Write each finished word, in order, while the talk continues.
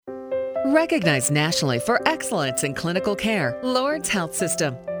Recognized nationally for excellence in clinical care, Lourdes Health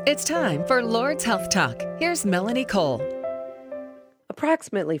System. It's time for Lourdes Health Talk. Here's Melanie Cole.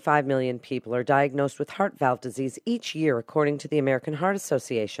 Approximately 5 million people are diagnosed with heart valve disease each year, according to the American Heart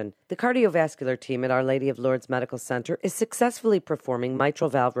Association. The cardiovascular team at Our Lady of Lourdes Medical Center is successfully performing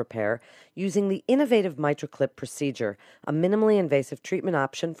mitral valve repair using the innovative MitraClip procedure, a minimally invasive treatment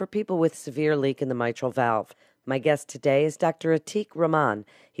option for people with severe leak in the mitral valve. My guest today is Dr. Atiq Rahman.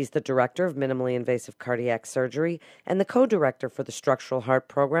 He's the director of minimally invasive cardiac surgery and the co-director for the structural heart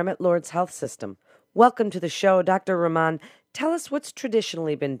program at Lourdes Health System. Welcome to the show, Dr. Rahman. Tell us what's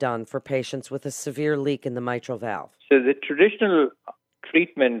traditionally been done for patients with a severe leak in the mitral valve. So the traditional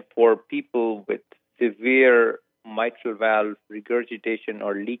treatment for people with severe mitral valve regurgitation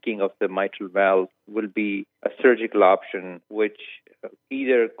or leaking of the mitral valve will be a surgical option, which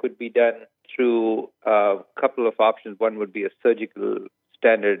either could be done through a couple of options. One would be a surgical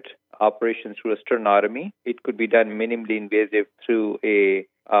standard operation through a sternotomy. It could be done minimally invasive through a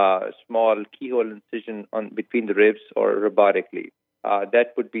small keyhole incision between the ribs or robotically.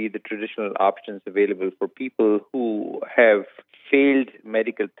 That would be the traditional options available for people who have failed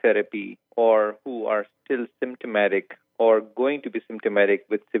medical therapy or who are still symptomatic or going to be symptomatic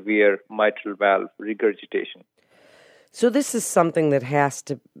with severe mitral valve regurgitation. So this is something that has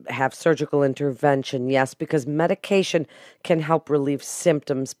to have surgical intervention, yes, because medication can help relieve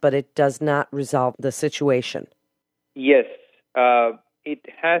symptoms, but it does not resolve the situation. Yes. It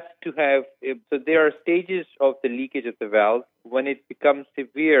has to have, so there are stages of the leakage of the valve. When it becomes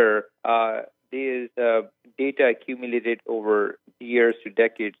severe, there is data accumulated over years to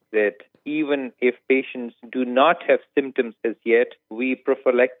decades that even if patients do not have symptoms as yet, we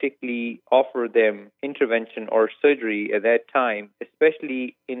prophylactically offer them intervention or surgery at that time,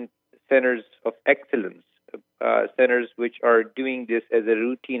 especially in centers of excellence. Centers which are doing this as a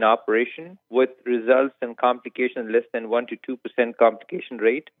routine operation with results and complications less than 1 to 2% complication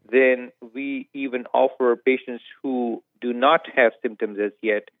rate, then we even offer patients who do not have symptoms as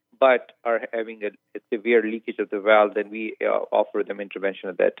yet but are having a severe leakage of the valve, then we offer them intervention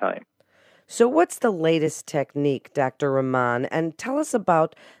at that time. So what's the latest technique, Dr. Rahman? And tell us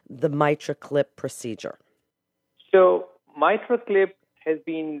about the MitraClip procedure. So MitraClip has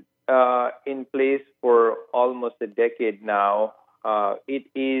been in place for almost a decade now. It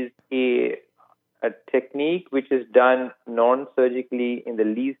is a technique which is done non-surgically in the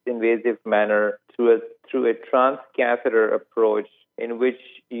least invasive manner through a transcatheter approach in which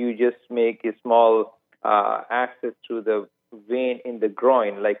you just make a small access through the vein in the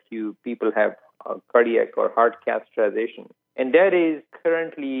groin, like people have cardiac or heart catheterization. And that is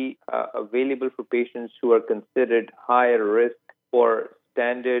currently available for patients who are considered higher risk for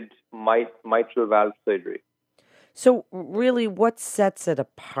standard mitral valve surgery. So really, what sets it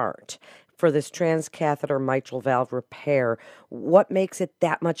apart for this transcatheter mitral valve repair? What makes it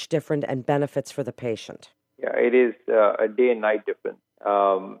that much different and benefits for the patient? Yeah, it is a day and night difference.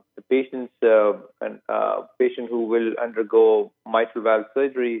 The patient who will undergo mitral valve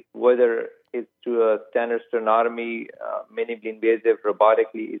surgery, whether it's through a standard sternotomy, minimally invasive,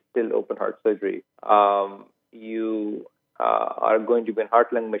 robotically, is still open heart surgery. You are going to be in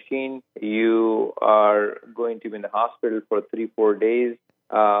heart-lung machine. You are going to be in the hospital for 3-4 days.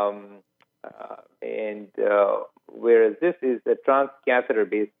 Whereas this is a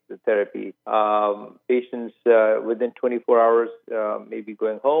transcatheter-based therapy, patients within 24 hours may be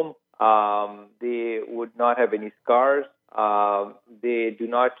going home. They would not have any scars. They do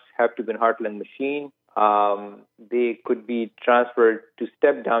not have to be in heart-lung machine. They could be transferred to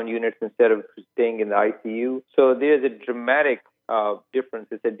step-down units instead of staying in the ICU. So there's a dramatic difference.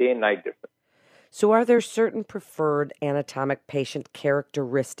 It's a day and night difference. So are there certain preferred anatomic patient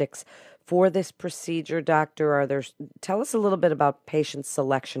characteristics for this procedure, doctor? Tell us a little bit about patient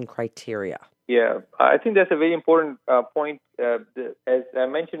selection criteria. Yeah, I think that's a very important point. As I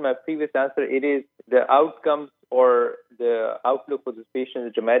mentioned in my previous answer, it is the outcomes or the outlook for this patient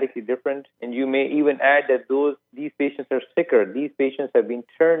is dramatically different. And you may even add that these patients are sicker. These patients have been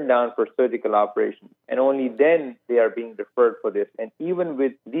turned down for surgical operations, and only then they are being referred for this. And even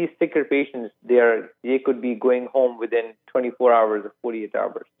with these sicker patients, they could be going home within 24 hours or 48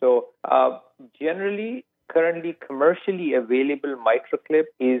 hours. So generally, currently commercially available MitraClip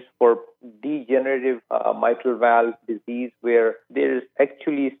is for degenerative mitral valve disease where there is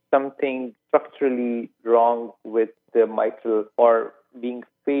actually something structurally wrong with the mitral or being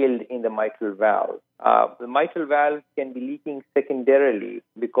failed in the mitral valve. The mitral valve can be leaking secondarily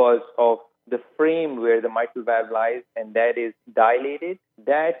because of the frame where the mitral valve lies, and that is dilated.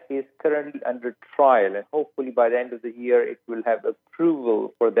 That is currently under trial, and hopefully by the end of the year, it will have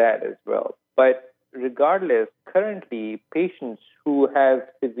approval for that as well. But regardless, currently, patients who have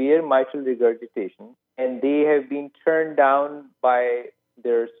severe mitral regurgitation and they have been turned down by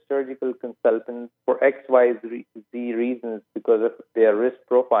their surgical consultants for XYZ reasons because of their risk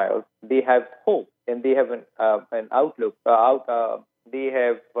profiles, they have hope and they have an outlook. They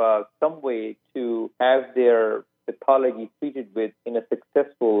have some way to have their pathology treated with in a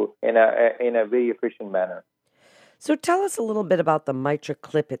successful, in a very efficient manner. So tell us a little bit about the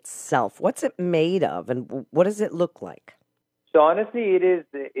MitraClip itself. What's it made of, and what does it look like? So honestly, it is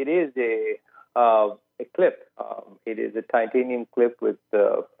a clip. It is a titanium clip with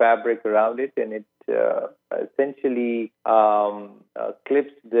fabric around it, and it essentially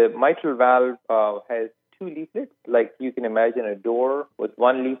clips the mitral valve. Has two leaflets, like you can imagine a door with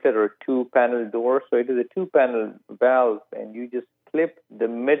one leaflet or a two-panel door. So it is a two-panel valve, and you just clip the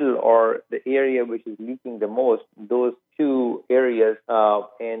middle or the area which is leaking the most, those two areas,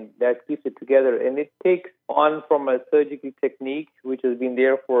 and that keeps it together. And it takes on from a surgical technique which has been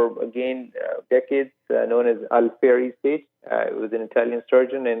there for, again, decades, known as Alfieri stage. It was an Italian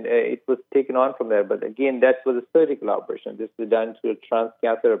surgeon, and it was taken on from there. But again, that was a surgical operation. This was done through a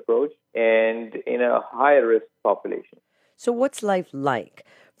transcatheter approach and in a high-risk population. So what's life like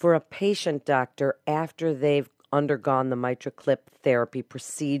for a patient, doctor, after they've undergone the MitraClip therapy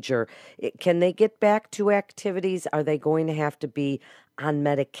procedure? Can they get back to activities? Are they going to have to be on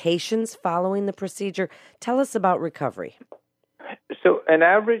medications following the procedure? Tell us about recovery. So an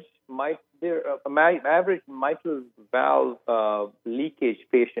average mitral valve leakage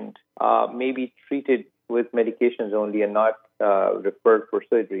patient may be treated with medications only and not referred for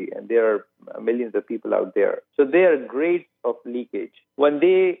surgery. And there are millions of people out there. So there are grades of leakage. When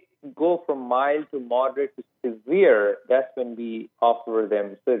they go from mild to moderate to severe, that's when we offer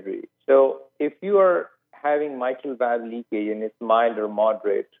them surgery. So if you are having mitral valve leakage and it's mild or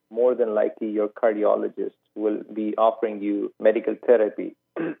moderate, more than likely your cardiologist will be offering you medical therapy.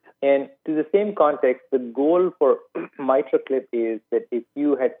 And to the same context, the goal for MitraClip is that if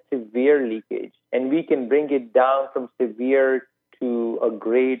you had severe leakage, and we can bring it down from severe to a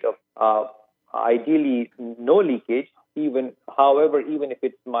grade of ideally no leakage, even if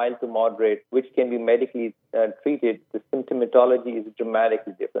it's mild to moderate, which can be medically treated, the symptomatology is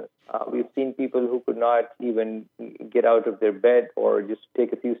dramatically different. We've seen people who could not even get out of their bed or just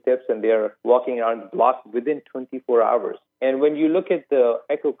take a few steps, and they're walking around the block within 24 hours. And when you look at the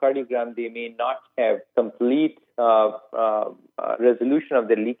echocardiogram, they may not have complete resolution of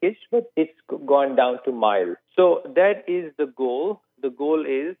the leakage, but it's gone down to mild. So that is the goal. The goal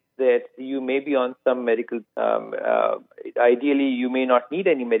is that you may be on some medical, ideally you may not need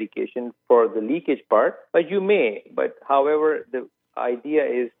any medication for the leakage part, but you may. But however, the idea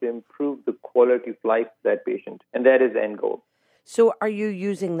is to improve the quality of life of that patient, and that is the end goal. So are you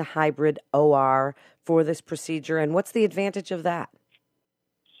using the hybrid OR for this procedure, and what's the advantage of that?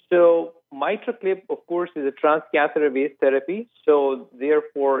 So MitraClip, of course, is a transcatheter-based therapy. So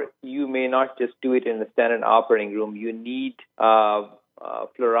therefore, you may not just do it in the standard operating room. You need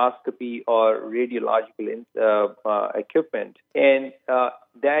fluoroscopy or radiological equipment, and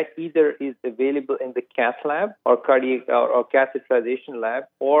that either is available in the cath lab or cardiac or catheterization lab,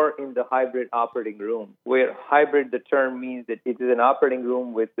 or in the hybrid operating room. Where hybrid, the term means that it is an operating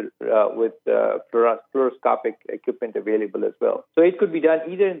room with fluoroscopic equipment available as well. So it could be done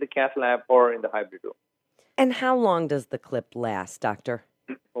either in the cath lab or in the hybrid room. And how long does the clip last, doctor?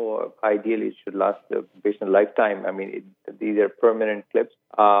 Or ideally, it should last the patient lifetime. I mean, these are permanent clips.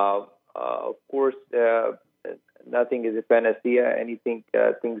 Of course, nothing is a panacea.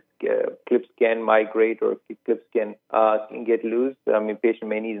 Clips can migrate or clips can get loose. I mean, patient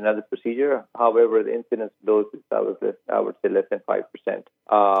may need another procedure. However, the incidence of those is, I would say, less than 5%.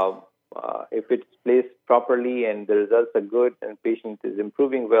 If it's placed properly and the results are good and patient is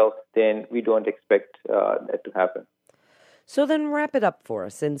improving well, then we don't expect that to happen. So then wrap it up for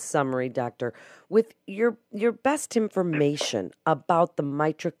us in summary, doctor, with your best information about the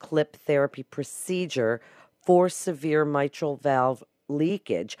MitraClip therapy procedure for severe mitral valve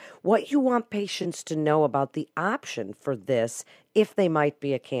leakage, what you want patients to know about the option for this if they might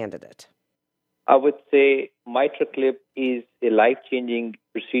be a candidate. I would say MitraClip is a life-changing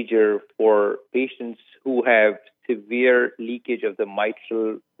procedure for patients who have severe leakage of the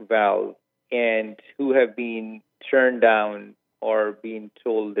mitral valve and who have been turned down or being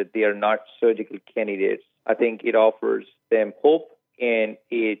told that they are not surgical candidates. I think it offers them hope and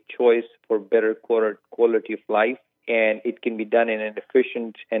a choice for better quality of life and it can be done in an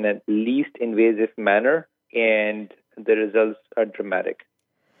efficient and a least invasive manner, and the results are dramatic.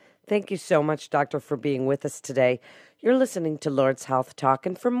 Thank you so much, Doctor, for being with us today. You're listening to Lord's Health Talk,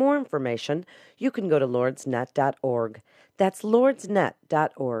 and for more information, you can go to lordsnet.org. That's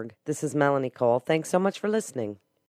lordsnet.org. This is Melanie Cole. Thanks so much for listening.